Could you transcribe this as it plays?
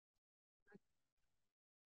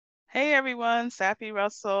Hey everyone, Sappy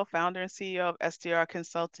Russell, founder and CEO of SDR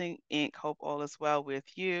Consulting Inc. Hope all is well with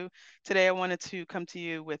you. Today I wanted to come to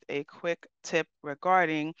you with a quick tip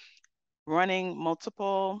regarding running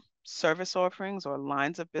multiple service offerings or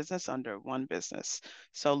lines of business under one business.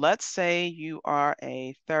 So let's say you are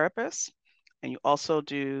a therapist and you also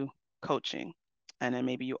do coaching, and then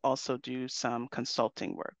maybe you also do some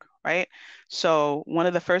consulting work, right? So one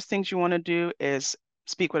of the first things you want to do is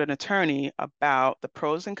speak with an attorney about the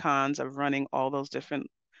pros and cons of running all those different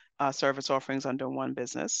service offerings under one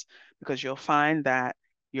business, because you'll find that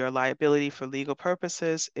your liability for legal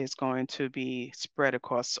purposes is going to be spread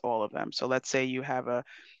across all of them. So let's say you have a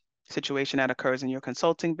situation that occurs in your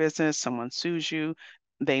consulting business, someone sues you,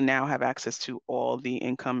 they now have access to all the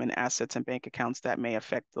income and assets and bank accounts that may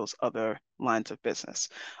affect those other lines of business.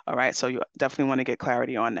 All right, so you definitely want to get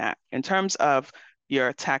clarity on that. In terms of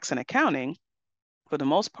your tax and accounting, for the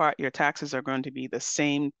most part, your taxes are going to be the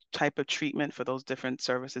same type of treatment for those different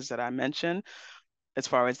services that I mentioned, as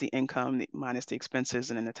far as the income minus the expenses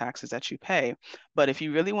and then the taxes that you pay. But if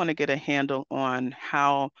you really want to get a handle on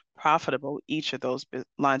how profitable each of those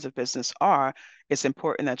lines of business are, it's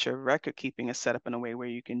important that your record keeping is set up in a way where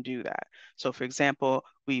you can do that. So for example,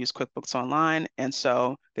 we use QuickBooks Online, and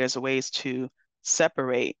so there's ways to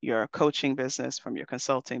separate your coaching business from your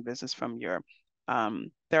consulting business from your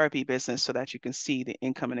therapy business so that you can see the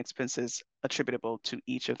income and expenses attributable to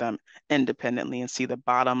each of them independently and see the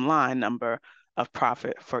bottom line number of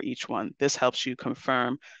profit for each one. This helps you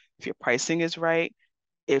confirm if your pricing is right,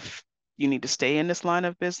 if you need to stay in this line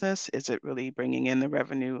of business, is it really bringing in the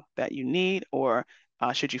revenue that you need, or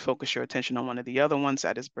should you focus your attention on one of the other ones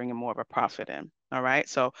that is bringing more of a profit in? All right.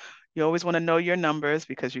 So you always want to know your numbers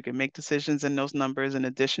because you can make decisions in those numbers in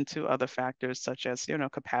addition to other factors such as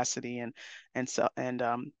capacity and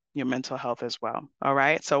your mental health as well. All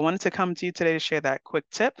right. So I wanted to come to you today to share that quick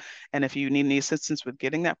tip. And if you need any assistance with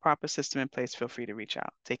getting that proper system in place, feel free to reach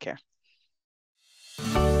out. Take care.